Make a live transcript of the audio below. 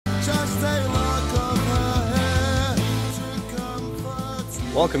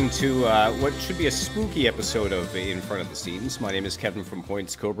Welcome to what should be a spooky episode of In Front of the Scenes. My name is Kevin from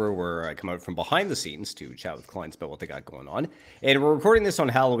Cobra, where I come out from behind the scenes to chat with clients about what they got going on. And we're recording this on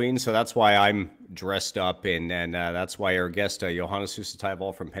Halloween, so that's why I'm dressed up, and that's why our guest, Johannes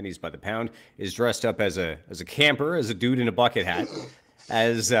Susitaival from Pennies by the Pound, is dressed up as a camper, as a dude in a bucket hat.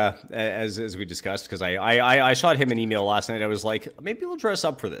 As we discussed, because I shot him an email last night. I was like, maybe we'll dress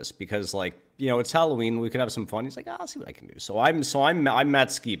up for this because, like, you know, it's Halloween. We could have some fun. He's like, I'll see what I can do. So I'm Matt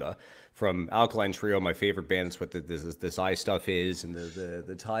Skiba from Alkaline Trio, my favorite band. That's what this eye stuff is, and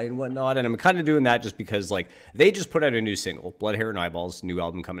the tie and whatnot. And I'm kind of doing that just because, like, they just put out a new single, Blood, Hair, and Eyeballs, new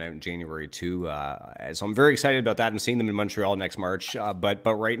album coming out in January too. So I'm very excited about that. I'm seeing them in Montreal next March. But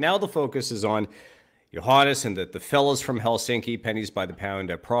right now the focus is on Johannes and the fellas from Helsinki, Pennies by the Pound,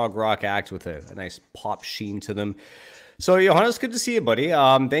 a prog rock act with a nice pop sheen to them. So Johannes, good to see you, buddy.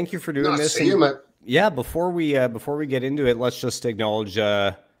 Thank you for doing this. See you, mate. Yeah, before we get into it, let's just acknowledge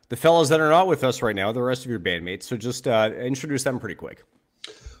the fellas that are not with us right now, the rest of your bandmates. So just introduce them pretty quick.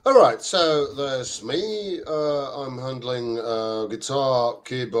 All right, so there's me. I'm handling guitar,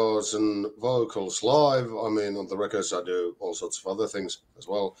 keyboards, and vocals live. I mean, on the records, I do all sorts of other things as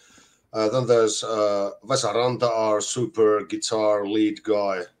well. Then there's Vesa Ranta, our super guitar lead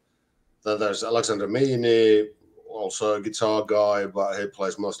guy. Then there's Meaney, also a guitar guy, but he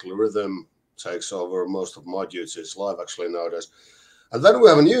plays mostly rhythm, takes over most of my duties live actually nowadays. And then we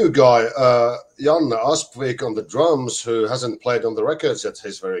have a new guy, Janne Aspvik on the drums, who hasn't played on the records yet.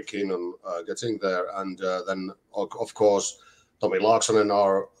 He's very keen on getting there. And then, of course, Tomi Laaksonen,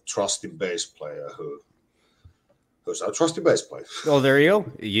 our trusty bass player, who's our trusty bass player. Oh, there you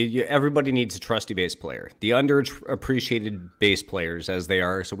go. Everybody needs a trusty bass player. The underappreciated bass players, as they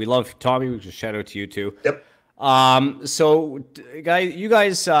are. So we love Tommy. We just shout out to you too. Yep. So, you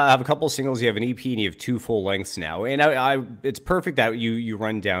guys have a couple of singles. You have an EP and you have 2 full lengths now. And it's perfect that you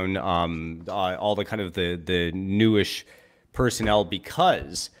run down all the kind of the newish personnel,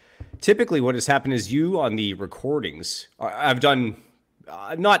 because typically what has happened is you on the recordings. I've done.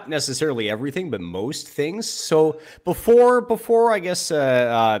 Not necessarily everything, but most things. So before I guess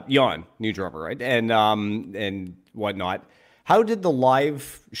Jan, new drummer, right, and whatnot. How did the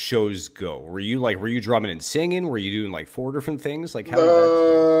live shows go? Were you drumming and singing? Were you doing like 4 different things? Like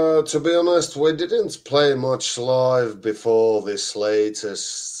how? To be honest, we didn't play much live before this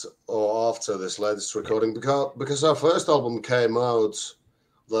latest or after this latest recording because our first album came out,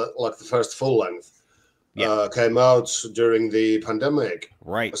 the first full length. Yeah. Came out during the pandemic.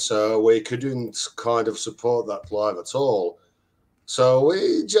 Right. So we couldn't kind of support that live at all. So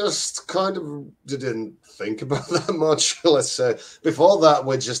we just kind of didn't think about that much, let's say. Before that,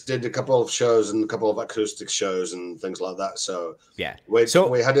 we just did a couple of shows and a couple of acoustic shows and things like that. So yeah,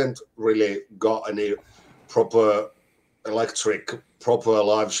 we hadn't really got any proper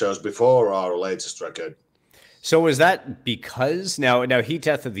live shows before our latest record. So was that because now Heat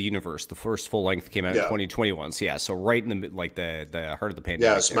Death of the Universe, the first full length came out in 2021. So yeah, so right in the heart of the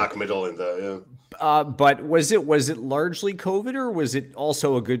pandemic. Yeah, smack middle in there. Yeah. But was it largely COVID, or was it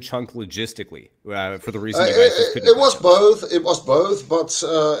also a good chunk logistically for the reason you guys just couldn't? It was both. It was both, but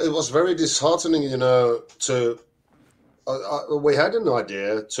it was very disheartening, you know. We had an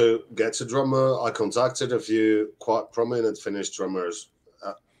idea to get a drummer. I contacted a few quite prominent Finnish drummers,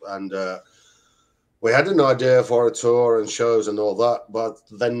 and. We had an idea for a tour and shows and all that, but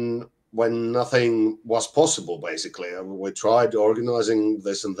then when nothing was possible, basically, we tried organizing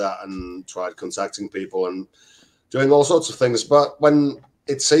this and that and tried contacting people and doing all sorts of things. But when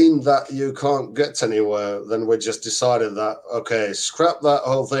it seemed that you can't get anywhere, then we just decided that, okay, scrap that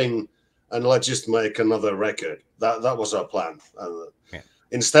whole thing and let's just make another record. That was our plan. Yeah.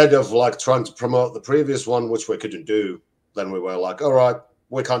 Instead of like trying to promote the previous one, which we couldn't do, then we were like, all right,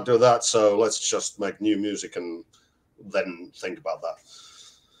 we can't do that, so let's just make new music and then think about that.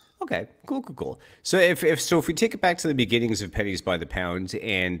 Okay, cool. So if we take it back to the beginnings of Pennies by the Pound,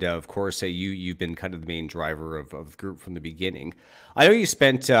 and of course you've been kind of the main driver of the group from the beginning. I know you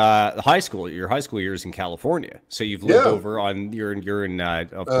spent your high school years in California, so you've lived over on you're in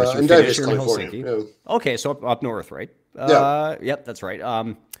of course you're Finnish, you're in Helsinki. Yeah. Okay, so up north, right? Yep, that's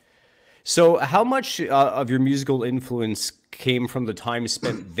right. So how much of your musical influence came from the time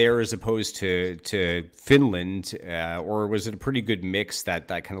spent there as opposed to Finland, or was it a pretty good mix that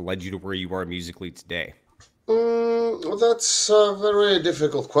kind of led you to where you are musically today? Well, that's a very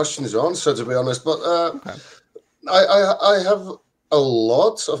difficult question to answer, to be honest. But Okay. I have a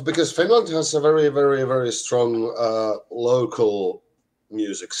lot of, because Finland has a very, very, very strong local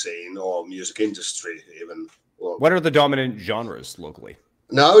music scene or music industry even. What are the dominant genres locally?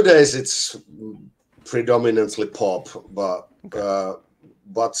 Nowadays it's predominantly pop, but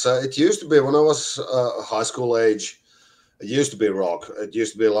it used to be when I was high school age. It used to be rock. It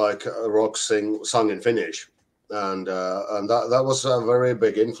used to be like rock sung in Finnish, and that was a very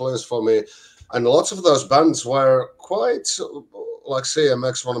big influence for me. And lots of those bands were quite like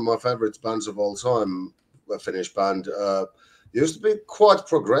CMX, one of my favorite bands of all time, a Finnish band. Used to be quite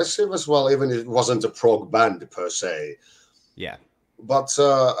progressive as well, even if it wasn't a prog band per se. Yeah. But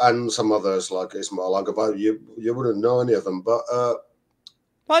and some others like Ismail Aga, but you wouldn't know any of them. But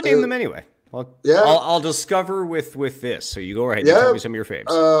I'll name them anyway. Well, yeah, I'll discover with this. So you go ahead and tell me some of your faves.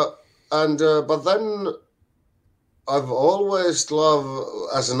 But then I've always loved,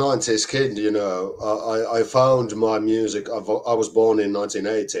 as a 90s kid, you know, I found my music. I was born in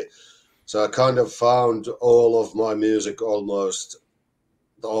 1980, so I kind of found all of my music almost,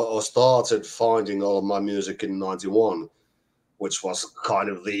 or started finding all of my music in 91, which was kind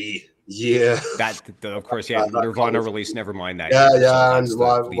of the year that of course, Nirvana kind of released Nevermind that year. So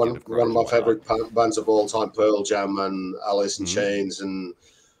and one of my favorite bands of all time, Pearl Jam and Alice in Chains and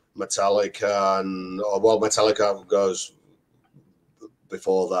Metallica, and Metallica goes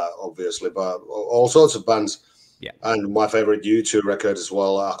before that, obviously, but all sorts of bands. Yeah, and my favorite U2 record as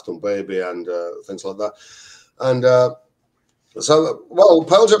well, Achtung Baby, and things like that. And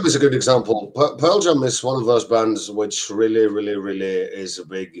Pearl Jam is a good example. Pearl Jam is one of those bands which really, really, really is a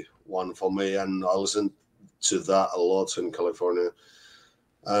big one for me, and I listen to that a lot in California.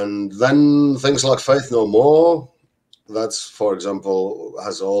 And then things like Faith No More, that's, for example,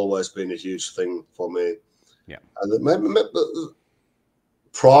 has always been a huge thing for me. Yeah, and maybe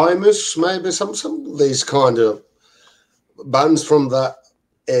Primus, maybe some of these kind of bands from that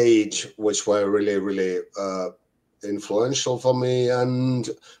age, which were really, really influential for me. And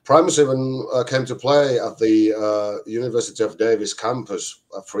Primus even came to play at the University of Davis campus,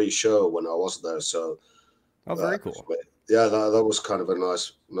 a free show when I was there. So, very cool. Yeah, that was kind of a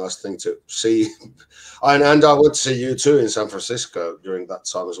nice thing to see. and I would see U2 in San Francisco during that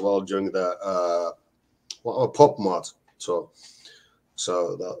time as well, during the Pop Mart tour.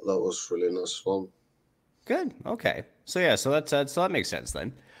 So that was really nice as well. Good. Okay. So yeah. So that makes sense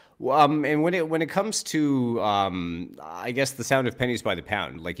then. And when it comes to I guess the sound of Pennies by the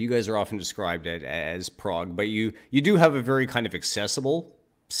Pound, like you guys are often described as prog, but you do have a very kind of accessible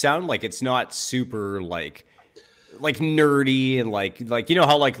sound. Like it's not super like nerdy and like you know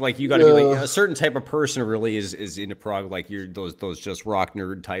how like you got to be like a certain type of person really is into prog, like you're those just rock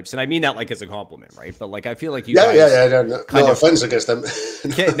nerd types, and I mean that like as a compliment, right? But like I feel like you guys no offense against them.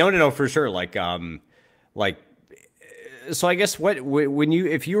 no for sure, like so I guess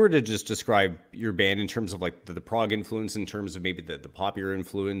if you were to just describe your band in terms of like the prog influence, in terms of maybe the popular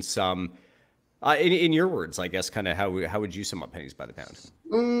influence, in your words, I guess, kind of how would you sum up Pennies by the Pound?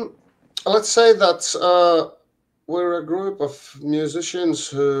 Let's say that we're a group of musicians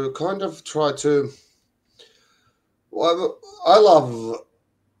who kind of try to. Well, I love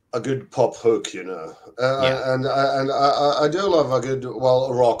a good pop hook, you know, and I do love a good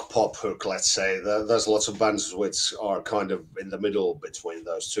rock pop hook. Let's say there's lots of bands which are kind of in the middle between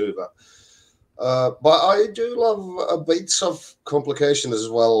those two, but I do love bits of complication as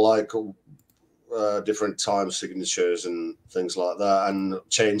well, like different time signatures and things like that, and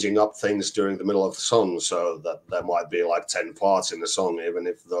changing up things during the middle of the song, so that there might be like 10 parts in the song, even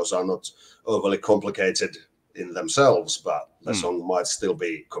if those are not overly complicated in themselves, but the song might still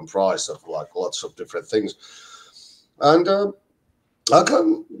be comprised of like lots of different things. And I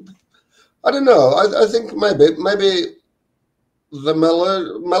don't know, I think maybe the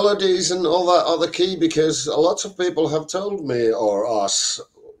melodies and all that are the key, because a lot of people have told me or us,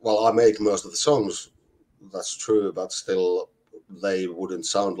 well, I make most of the songs, that's true, but still they wouldn't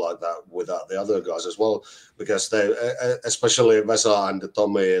sound like that without the other guys as well, because they, especially Vesa and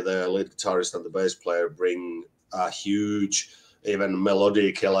Tomi, the lead guitarist and the bass player, bring a huge, even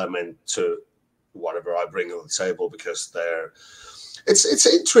melodic element to whatever I bring on the table, because it's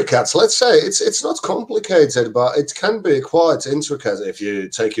intricate. Let's say it's not complicated, but it can be quite intricate if you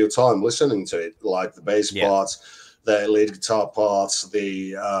take your time listening to it, like the bass parts, the lead guitar parts,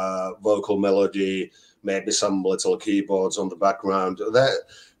 the vocal melody, maybe some little keyboards on the background.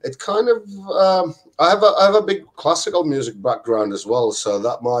 It kind of I have a big classical music background as well, so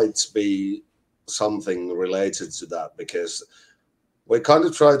that might be something related to that, because we kind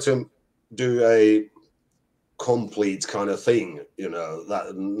of try to do a complete kind of thing, you know,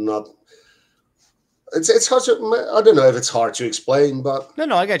 that not. It's hard to, I don't know if it's hard to explain, but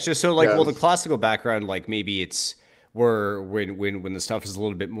no, I got you. So like, well, the classical background, like maybe it's where when the stuff is a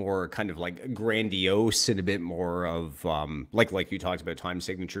little bit more kind of like grandiose and a bit more of like you talked about time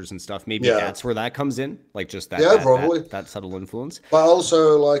signatures and stuff, maybe that's where that comes in, like just probably that subtle influence. But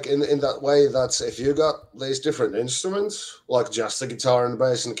also, like in that way, that's if you got these different instruments, like just the guitar and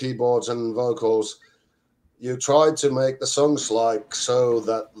bass and keyboards and vocals, you try to make the songs like so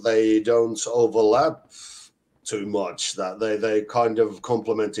that they don't overlap too much, that they kind of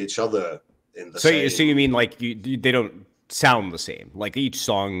complement each other in the same. So you mean like they don't sound the same? Like each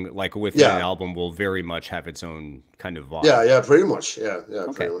song, like within an album, will very much have its own kind of vibe. Yeah, pretty much. Yeah,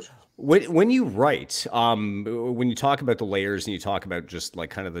 okay. Pretty much. When you write, when you talk about the layers and you talk about just like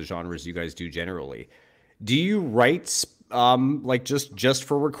kind of the genres you guys do generally, do you write like just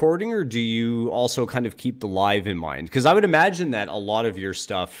for recording, or do you also kind of keep the live in mind? Because I would imagine that a lot of your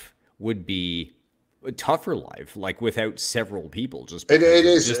stuff would be tougher live, like without several people. It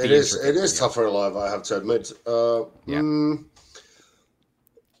is tougher live, I have to admit.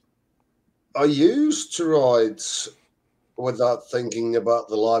 I used to write without thinking about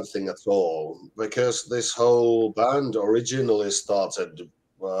the live thing at all, because this whole band originally started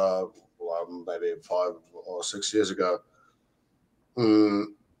maybe 5 or 6 years ago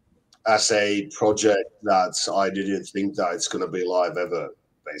as a project that I didn't think that it's going to be live ever.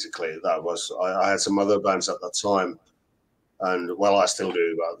 Basically, that was I had some other bands at that time, and well, I still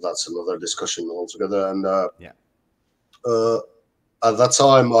do, but that's another discussion altogether. And at that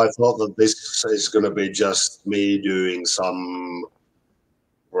time, I thought that this is going to be just me doing some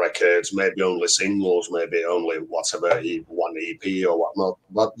records, maybe only singles, maybe only whatever, one EP or whatnot.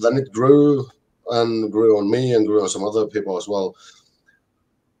 But then it grew and grew on me and grew on some other people as well.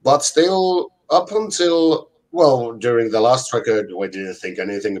 But still, up until, well, during the last record, we didn't think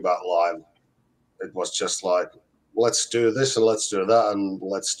anything about live. It was just like, let's do this and let's do that, and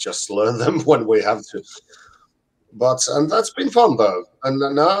let's just learn them when we have to. And that's been fun, though.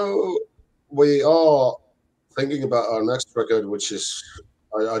 And now we are thinking about our next record, which is,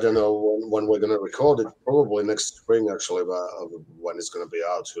 I don't know when we're going to record it, probably next spring, actually, but when it's going to be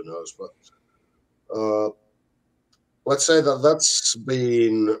out, who knows. But let's say that's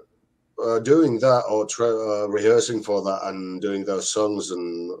been doing that, or rehearsing for that and doing those songs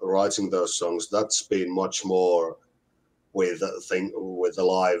and writing those songs, that's been much more with the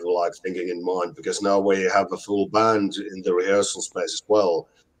live like thinking in mind, because now we have a full band in the rehearsal space as well,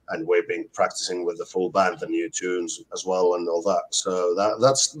 and we've been practicing with the full band the new tunes as well and all that. So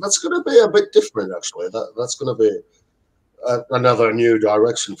that's going to be a bit different, actually. That's going to be another new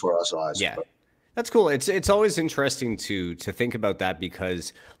direction for us, I suppose. Yeah. That's cool. It's always interesting to think about that,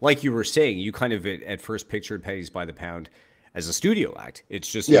 because like you were saying, you kind of at first pictured Pennies by the Pound as a studio act.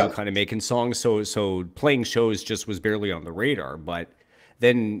 It's just you know, kind of making songs, so playing shows just was barely on the radar. But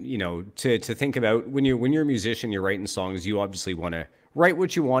then, you know, to think about when you're a musician, you're writing songs, you obviously want to write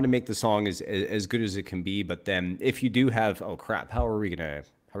what you want to make the song as good as it can be. But then if you do have, oh crap, how are we gonna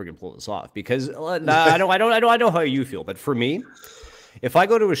pull this off? Because I know how you feel, but for me, if I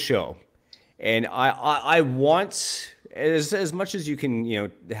go to a show and I want, as much as you can, you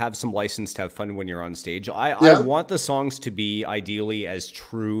know, have some license to have fun when you're on stage, I want the songs to be ideally as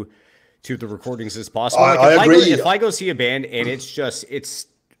true to the recordings as possible. I agree. If I go see a band and it's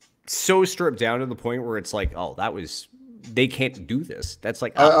so stripped down to the point where it's like, oh, they can't do this. That's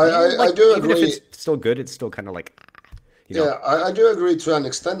like, I do even agree. If it's still good, it's still kind of like, you know. Yeah, I do agree to an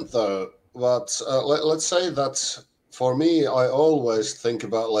extent, though. But let's say that for me, I always think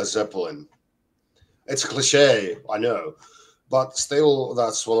about Led Zeppelin. It's a cliche, I know, but still,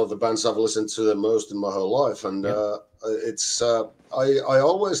 that's one of the bands I've listened to the most in my whole life. And I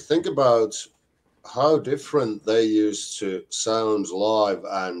always think about how different they used to sound live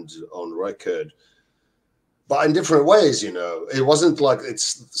and on record, but in different ways, you know. It wasn't like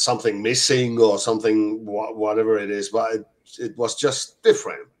it's something missing or something, whatever it is, but it was just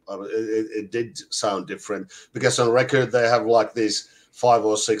different. It did sound different, because on record they have like these 5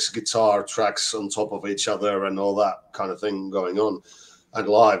 or 6 guitar tracks on top of each other and all that kind of thing going on, and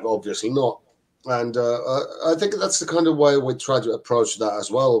live obviously not. And I think that's the kind of way we try to approach that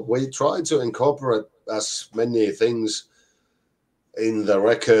as well. We try to incorporate as many things in the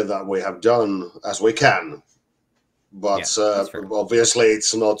record that we have done as we can, but obviously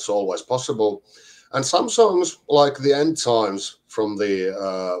it's not always possible. And some songs, like the End Times from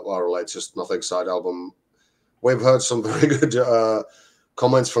our latest Nothing Side album, we've heard some very good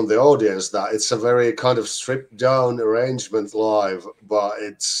comments from the audience that it's a very kind of stripped down arrangement live, but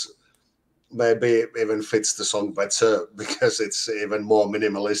it's maybe it even fits the song better because it's even more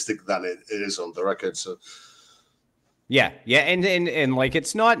minimalistic than it is on the record. So Yeah, yeah, and like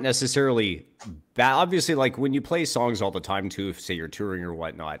it's not necessarily bad. Obviously, like when you play songs all the time too, if say you're touring or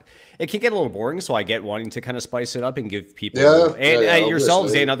whatnot, it can get a little boring. So I get wanting to kind of spice it up and give people and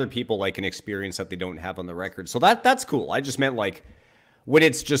yourselves and other people like an experience that they don't have on the record. So that's cool. I just meant like when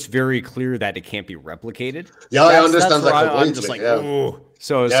it's just very clear that it can't be replicated. Yeah, I understand that completely. I'm just like, ooh.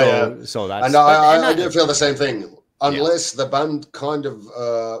 So that's and I do feel the same thing. Unless the band kind of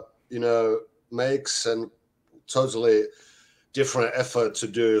makes an totally different effort to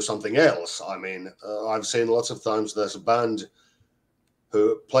do something else. I mean, I've seen lots of times there's a band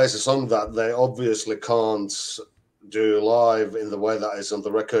who plays a song that they obviously can't do live in the way that is on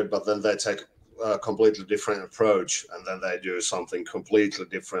the record, but then they take a completely different approach and then they do something completely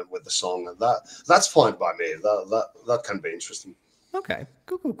different with the song, and that's fine by me. That can be interesting. Okay,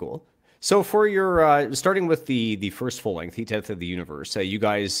 cool. So for your starting with the first full length, The 10th of the Universe, you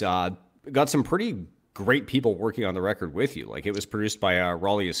guys got some pretty great people working on the record with you. Like it was produced by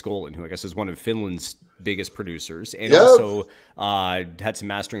Rolly Escolin, who I guess is one of Finland's biggest producers, and also had some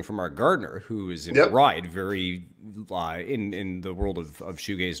mastering from Mark Gardner, who is in Ride, very in the world of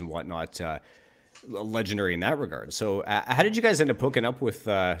shoegaze and whatnot, legendary in that regard. So how did you guys end up hooking up with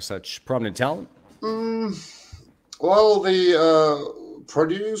such prominent talent? Well, the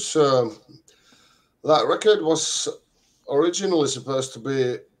producer, that record was originally supposed to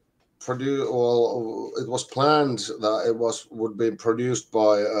be it was planned that it would be produced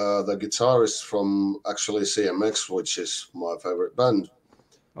by the guitarist from actually CMX, which is my favorite band,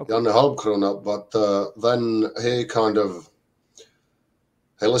 Janne Aspvik. But then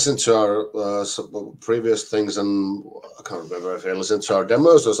he listened to our previous things, and I can't remember if he listened to our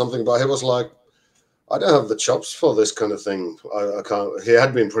demos or something, but he was like, I don't have the chops for this kind of thing. I can't. He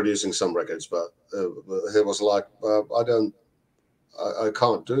had been producing some records, but he was like, I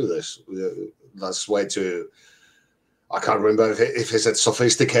can't do this. That's way too. I can't remember if he said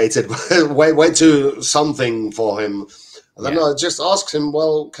sophisticated, but way too something for him. And then I just asked him,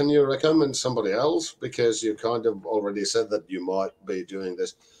 well, can you recommend somebody else? Because you kind of already said that you might be doing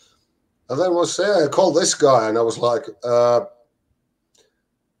this. And then I called this guy, and I was like,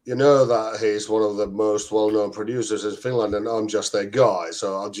 you know that he's one of the most well-known producers in Finland, and I'm just a guy,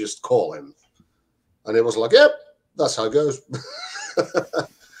 so I'll just call him. And he was like, yep, that's how it goes.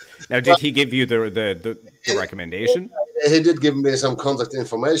 Now, did he give you the recommendation? He did give me some contact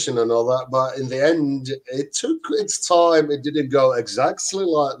information and all that, but in the end, it took its time. It didn't go exactly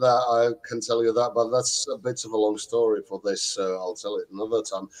like that, I can tell you that, but that's a bit of a long story for this, so I'll tell it another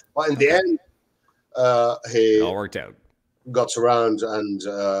time. But in the end, he all worked out. Got around and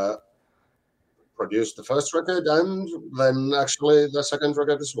produced the first record, and then actually the second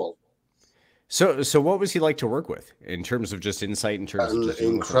record as well. So what was he like to work with in terms of just insight? In terms of just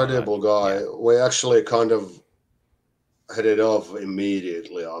incredible guy. Yeah. We actually kind of hit it off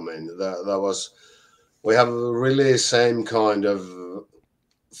immediately. I mean, we have really same kind of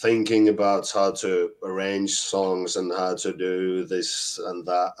thinking about how to arrange songs and how to do this and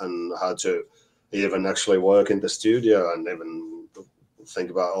that, and how to even actually work in the studio and even think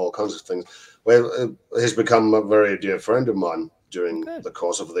about all kinds of things. Well, he's become a very dear friend of mine during the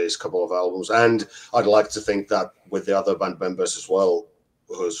course of these couple of albums, and I'd like to think that with the other band members as well,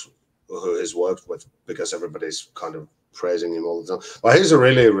 who he's worked with, because everybody's kind of praising him all the time. But he's a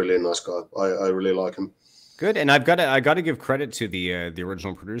really, really nice guy. I really like him. Good, and I got to give credit to the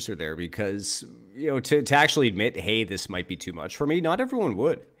original producer there, because to actually admit, hey, this might be too much for me. Not everyone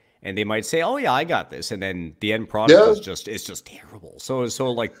would. And they might say, "Oh yeah, I got this," and then the end product is just terrible. So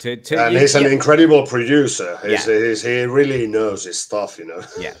like and he's an incredible producer. He really knows his stuff,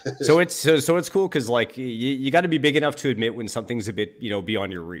 Yeah. So it's cool because like you got to be big enough to admit when something's a bit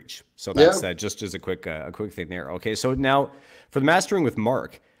beyond your reach. So that's just as a quick thing there. Okay. So now for the mastering with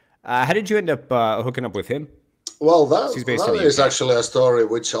Mark, how did you end up hooking up with him? Well, that is actually a story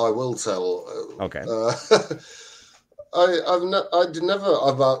which I will tell. Okay. I'm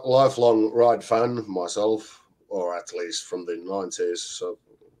a lifelong Ride fan myself, or at least from the 90s. So,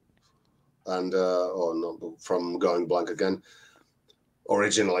 and or not from Going Blank Again.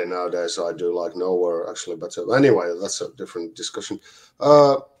 Originally, nowadays I do like Nowhere actually, but anyway, that's a different discussion.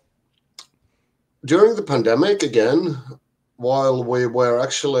 During the pandemic, again, while we were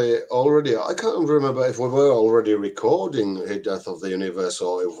actually already, I can't remember if we were already recording Death of the Universe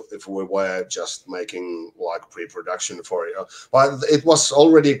or if we were just making like pre-production for it. But it was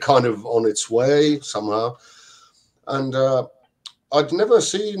already kind of on its way somehow. And I'd never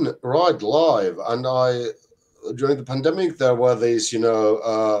seen Ride live. And during the pandemic, there were these,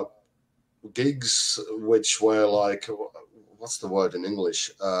 gigs which were like, what's the word in English?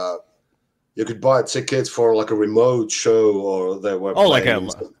 you could buy a ticket for like a remote show, or they were like playing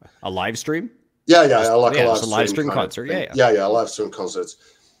a live stream. Yeah, Like a a live stream concert. Yeah, live stream concerts,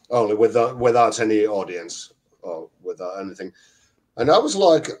 only without any audience or without anything. And I was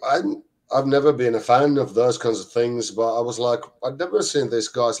like, I've never been a fan of those kinds of things, but I was like, I'd never seen these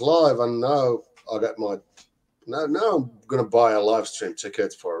guys live, and now I get now I'm gonna buy a live stream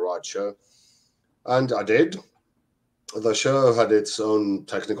ticket for a ride show, and I did. The show had its own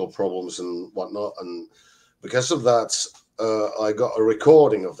technical problems and whatnot, and because of that, I got a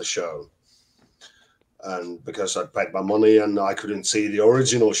recording of the show. And because I'd paid my money and I couldn't see the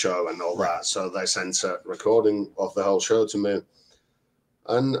original show and all that, so they sent a recording of the whole show to me.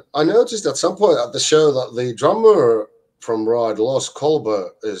 And I noticed at some point at the show that the drummer from Ride Lost, Cobra,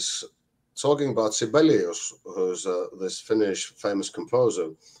 is talking about Sibelius, who's this Finnish famous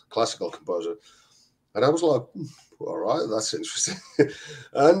composer, classical composer. And I was like, all right, that's interesting.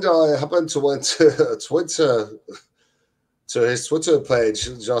 And I happened to went to Twitter, to his Twitter page,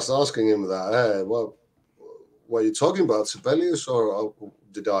 just asking him that, hey, well, were you talking about Sibelius, or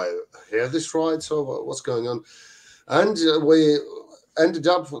did I hear this right, or what's going on? And I ended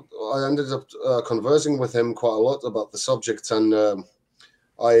up conversing with him quite a lot about the subject, and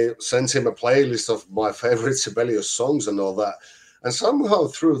I sent him a playlist of my favorite Sibelius songs and all that. And somehow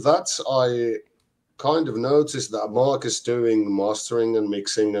through that, I kind of noticed that Mark is doing mastering and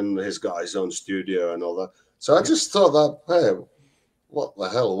mixing, and he's got his own studio and all that. So I just thought that, hey, what the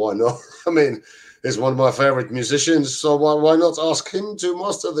hell, why not? I mean, he's one of my favorite musicians, so why not ask him to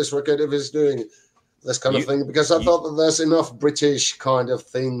master this record if he's doing this kind of thing? Because I thought that there's enough British kind of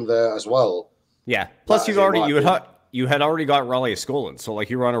thing there as well. Yeah. Plus, you had already got Raleigh Skolin, so like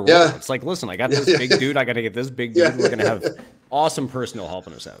you were on a roll. Yeah. It's like, listen, I got this big dude, I got to get this big dude. We're gonna have awesome personnel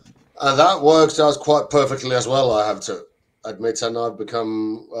helping us out. And that works out quite perfectly as well, I have to admit. And I've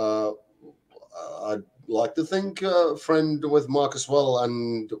become, I'd like to think, a friend with Mark as well.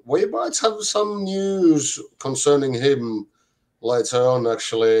 And we might have some news concerning him later on,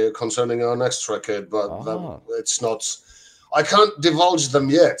 actually, concerning our next record. But it's not, I can't divulge them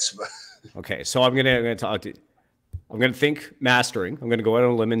yet. Okay, so I'm gonna think mastering. I'm gonna go out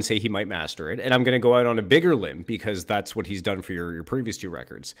on a limb and say he might master it, and I'm gonna go out on a bigger limb because that's what he's done for your previous two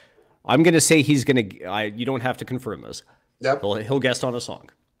records. I'm gonna say he's gonna. You don't have to confirm this. Yep. He'll guest on a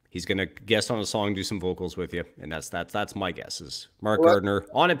song. He's gonna guest on a song, do some vocals with you, and that's my guess. Is Mark Gardner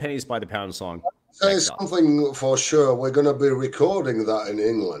on a Pennies by the Pound song? Say something for sure. We're gonna be recording that in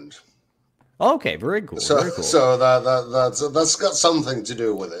England. Okay, very cool. So, very cool. So that's got something to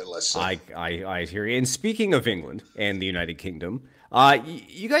do with it. Let's say. I hear you. And speaking of England and the United Kingdom,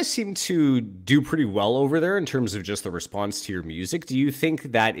 you guys seem to do pretty well over there in terms of just the response to your music. Do you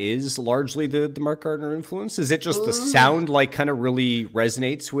think that is largely the Mark Gardner influence? Is it just the sound like kind of really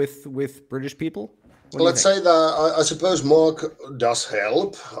resonates with British people? Let's say that I suppose Mark does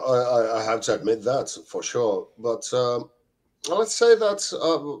help. I have to admit that for sure. But let's say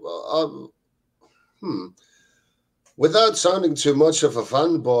that. Without sounding too much of a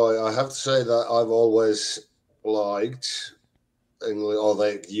fanboy, I have to say that I've always liked England or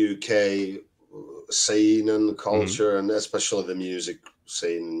the UK scene and culture, and especially the music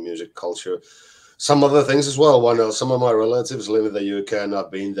scene and music culture. Some other things as well. Why not? Some of my relatives live in the UK, and I've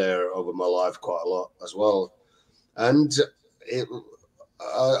been there over my life quite a lot as well. And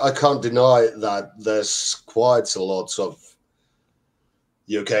I can't deny that there's quite a lot of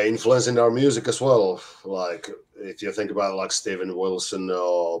UK influence in our music as well. Like if you think about like Stephen Wilson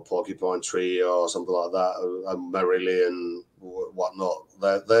or Porcupine Tree or something like that, and Merrily and whatnot,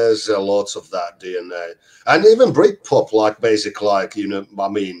 there's a lot of that DNA. And even Britpop, like basic, like, you know, I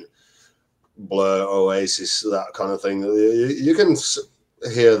mean, Blur, Oasis, that kind of thing. You can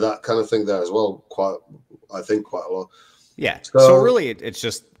hear that kind of thing there as well. I think quite a lot. Yeah. So really, it's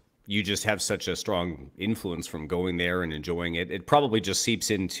just, you just have such a strong influence from going there and enjoying it. It probably just seeps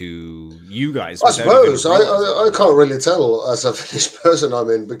into you guys. I suppose. I can't really tell as a Finnish person, I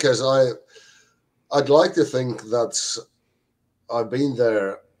mean, because I'd like to think that I've been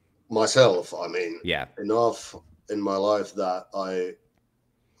there myself. I mean, enough in my life that I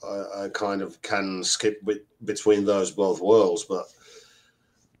kind of can skip between those both worlds. But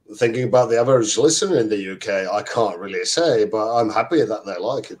thinking about the average listener in the UK, I can't really say, but I'm happy that they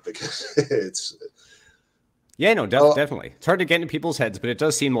like it because it's... Yeah, no, definitely. It's hard to get into people's heads, but it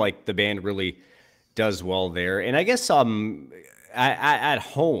does seem like the band really does well there. And I guess at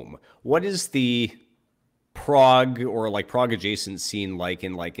home, what is the prog or like prog adjacent scene like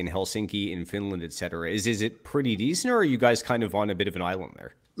in Helsinki, in Finland, etc.? Is it pretty decent, or are you guys kind of on a bit of an island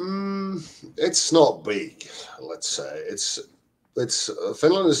there? It's not big, let's say. it's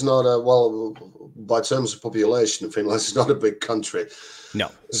Finland is not a well by terms of population. Finland is not a big country. No,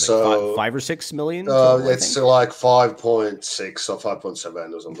 so like 5 or 6 million. Total, it's like 5.6 or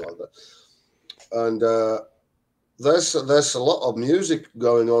 5.7 or something like that. And there's a lot of music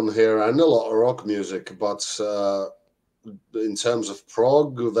going on here and a lot of rock music, but in terms of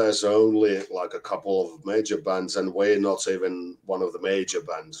prog, there's only like a couple of major bands, and we're not even one of the major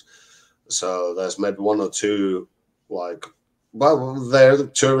bands. So there's maybe one or two, like, well, they're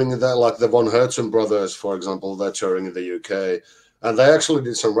touring there, like the Von Hertzen brothers, for example, they're touring in the UK, and they actually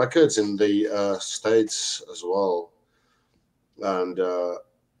did some records in the States as well. And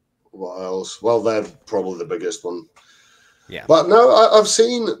what else? Well, they're probably the biggest one. Yeah. But no, I've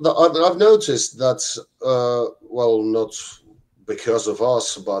seen that. I've noticed that. Well, not because of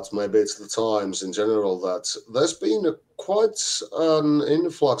us, but maybe it's the times in general, that there's been quite an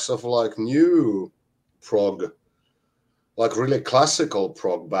influx of like new prog, like really classical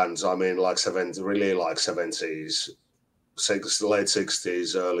prog bands. I mean, like really like 70s, late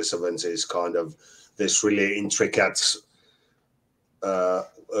 60s, early 70s, kind of this really intricate.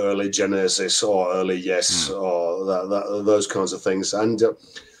 Early Genesis or early Yes or those kinds of things, and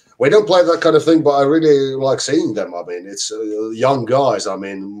we don't play that kind of thing, but I really like seeing them. I mean, it's young guys. I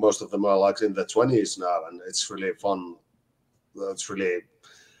mean, most of them are like in their 20s now, and it's really fun.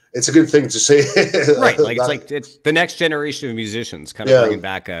 It's a good thing to see. Right, like it's the next generation of musicians kind of bringing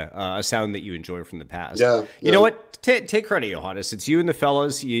back a sound that you enjoy from the past. Yeah, you know what? Take credit, Johannes. It's you and the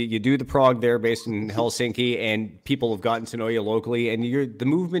fellas. You do the prog there, based in Helsinki, and people have gotten to know you locally. And the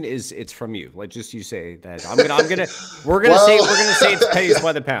movement it's from you. Like just you say that. We're gonna say it's pennies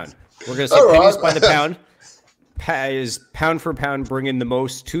by the pound. We're gonna say pennies by the pound. Is pound for pound bringing the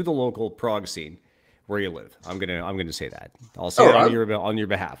most to the local prog scene where you live. I'm gonna say that. I'll say it on your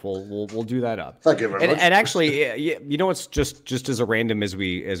behalf. We'll do that up. Thank you very much. And actually, you know, it's just as a random as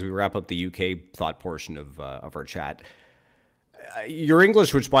we wrap up the UK thought portion of our chat. Your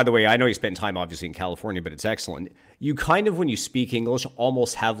English, which by the way, I know you spent time obviously in California, but it's excellent. You kind of, when you speak English,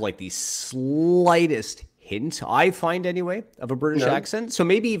 almost have like the slightest hint, I find anyway, of a British accent. So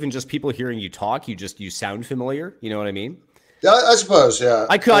maybe even just people hearing you talk, you sound familiar. You know what I mean? Yeah, I suppose. Yeah,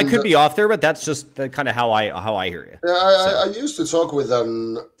 I could be off there, but that's just kind of how I hear you. Yeah, I used to talk with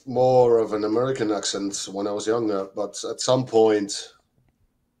more of an American accent when I was younger, but at some point,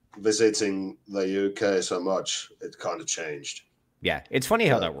 visiting the UK so much, it kind of changed. Yeah, it's funny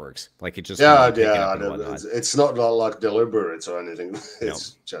how that works. Like it just it's not like deliberate or anything.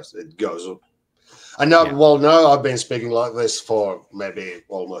 It's just it goes up. And now, now I've been speaking like this for maybe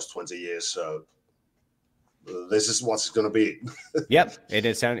almost 20 years, so. This is what it's going to be. Yep,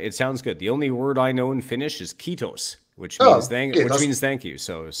 it sounds good. The only word I know in Finnish is kiitos, which means thank you.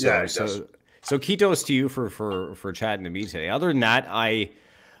 So kiitos to you for chatting to me today. Other than that, I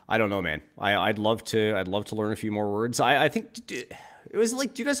don't know, man. I'd love to learn a few more words. I think it was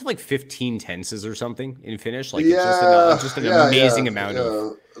like, do you guys have like 15 tenses or something in Finnish? Like it's just an amazing amount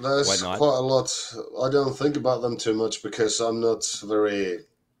of there's whatnot. Quite a lot. I don't think about them too much because I'm not very.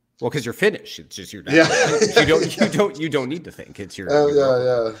 Well, because you're Finnish, it's just your you don't need to think. It's your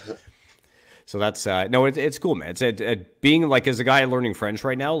So that's it's cool, man. It's being like as a guy learning French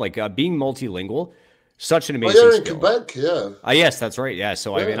right now, like being multilingual, such an amazing you're in skill. Quebec, yeah. Yes, that's right. Yeah,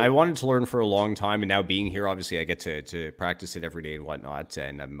 so I mean, I wanted to learn for a long time, and now being here, obviously, I get to practice it every day and whatnot.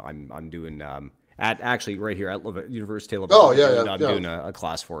 And I'm doing actually right here at University of Laval. I'm doing a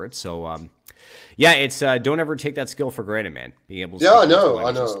class for it. So it's don't ever take that skill for granted, man. Being able to I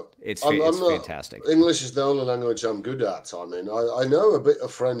know. It's fantastic. English is the only language I'm good at. I mean, I know a bit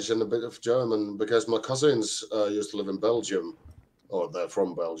of French and a bit of German because my cousins used to live in Belgium, or they're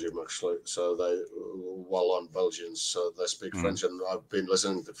from Belgium actually. So I'm Belgians, so they speak French, and I've been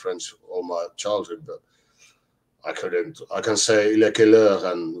listening to French all my childhood, but I couldn't. I can say "il est quelle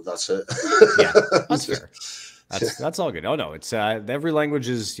heure" and that's it. Yeah, that's fair. That's all good. Oh no, it's every language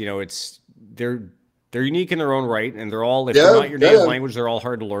is they're unique in their own right, and they're all they're not your native language, they're all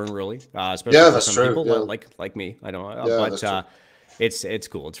hard to learn, really. Especially for some people like me. I don't know, but it's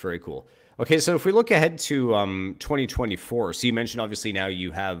cool. It's very cool. Okay, so if we look ahead to 2024, so you mentioned obviously now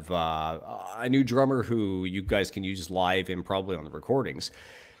you have a new drummer who you guys can use live and probably on the recordings.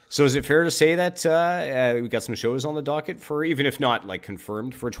 So is it fair to say that we got some shows on the docket for, even if not like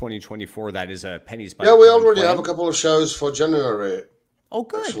confirmed for 2024, that is a Pennies by we already have a couple of shows for January. Oh,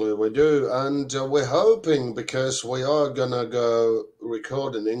 good. Actually, we do. And we're hoping, because we are going to go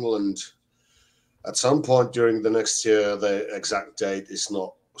record in England at some point during the next year. The exact date is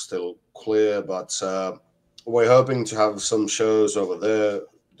not still clear, but we're hoping to have some shows over there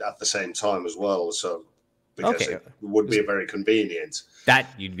at the same time as well. So because it would be very convenient. That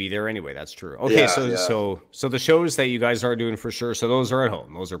you'd be there anyway. That's true. Okay, so the shows that you guys are doing for sure. So those are at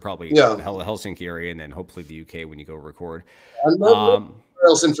home. Those are probably the Helsinki area, and then hopefully the UK when you go record. And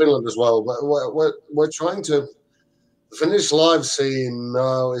else in Finland as well. But we're trying to. The Finnish live scene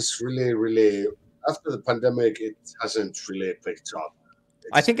now is really after the pandemic, it hasn't really picked up.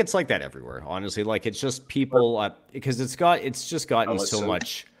 I think it's like that everywhere, honestly. Like it's just people because it's just gotten so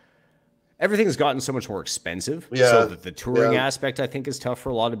much. Everything's gotten so much more expensive. So that the touring aspect, I think, is tough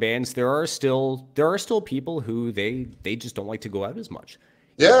for a lot of bands. There are still people who they just don't like to go out as much.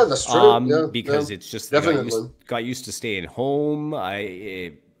 Yeah, that's true. Because it's just got used to staying home.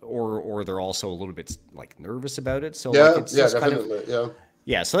 Or they're also a little bit like nervous about it. So it's just definitely.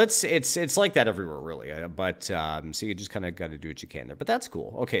 So it's like that everywhere, really. But so you just kind of got to do what you can there. But that's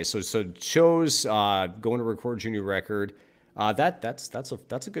cool. Okay, so shows, going to record your new record. That's a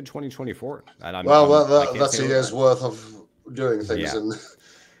good 2024. And that's a year's worth of doing things. And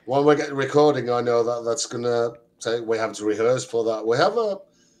when we get recording, I know that's gonna take. We have to rehearse for that. We have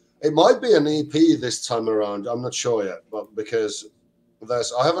it might be an EP this time around. I'm not sure yet, but because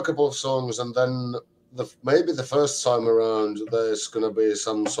I have a couple of songs, and then maybe the first time around there's going to be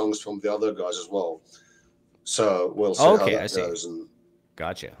some songs from the other guys as well. So we'll see how that goes.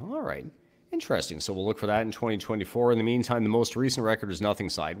 Gotcha. All right. Interesting. So we'll look for that in 2024. In the meantime, the most recent record is Nothing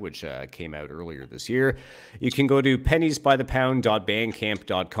Side, which came out earlier this year. You can go to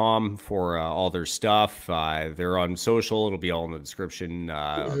penniesbythepound.bandcamp.com for all their stuff. They're on social. It'll be all in the description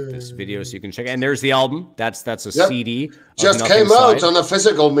of this video, so you can check it. And there's the album. That's a CD. Just came out on a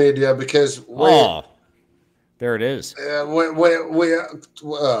physical media because there it is.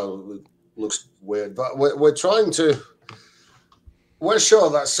 Looks weird, but we're trying to. We're sure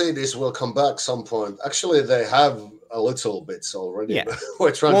that CDs will come back some point. Actually, they have a little bits already. Yeah.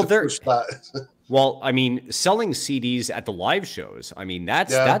 We're trying to push that. Well, I mean, selling CDs at the live shows, I mean,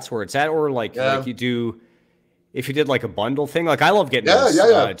 that's where it's at. Or like you do, if you did like a bundle thing, like I love getting those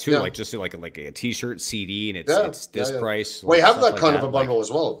too, like just like a T-shirt, CD, and it's this price. We have that kind of a bundle as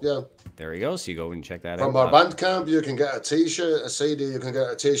well. Yeah. There you go. So you go and check that out. From our Bandcamp, you can get a T-shirt, a CD, you can get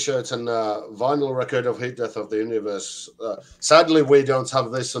a T-shirt, and a vinyl record of Heat Death of the Universe. Sadly, we don't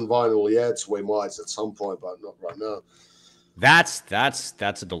have this on vinyl yet. We might at some point, but not right now. That's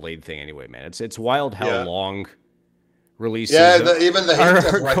a delayed thing anyway, man. It's wild how long releases. Yeah, even the Heat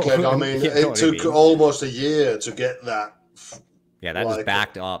Death record. I mean, it took almost a year to get that. Yeah, that was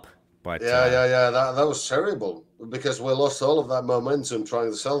backed up. But that was terrible because we lost all of that momentum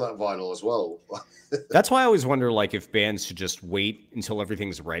trying to sell that vinyl as well. That's why I always wonder, like, if bands should just wait until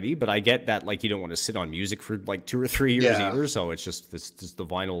everything's ready. But I get that, like, you don't want to sit on music for like 2 or 3 years either. So it's just the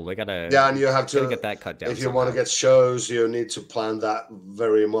vinyl. They gotta and you have to get that cut down. If you want to get shows, you need to plan that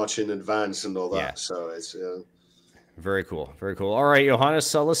very much in advance and all that. Yeah. So it's very cool, very cool. All right,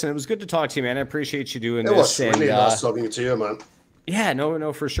 Johannes, listen, it was good to talk to you, man. I appreciate you doing this. It was really nice talking to you, man. Yeah,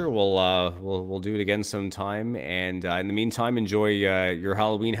 no, for sure. We'll do it again sometime. And in the meantime, enjoy your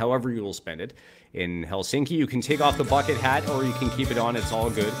Halloween, however you will spend it in Helsinki. You can take off the bucket hat, or you can keep it on. It's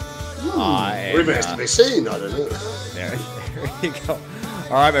all good. Remains to be seen. I don't know. There you go.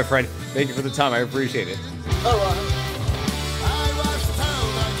 All right, my friend. Thank you for the time. I appreciate it. All right.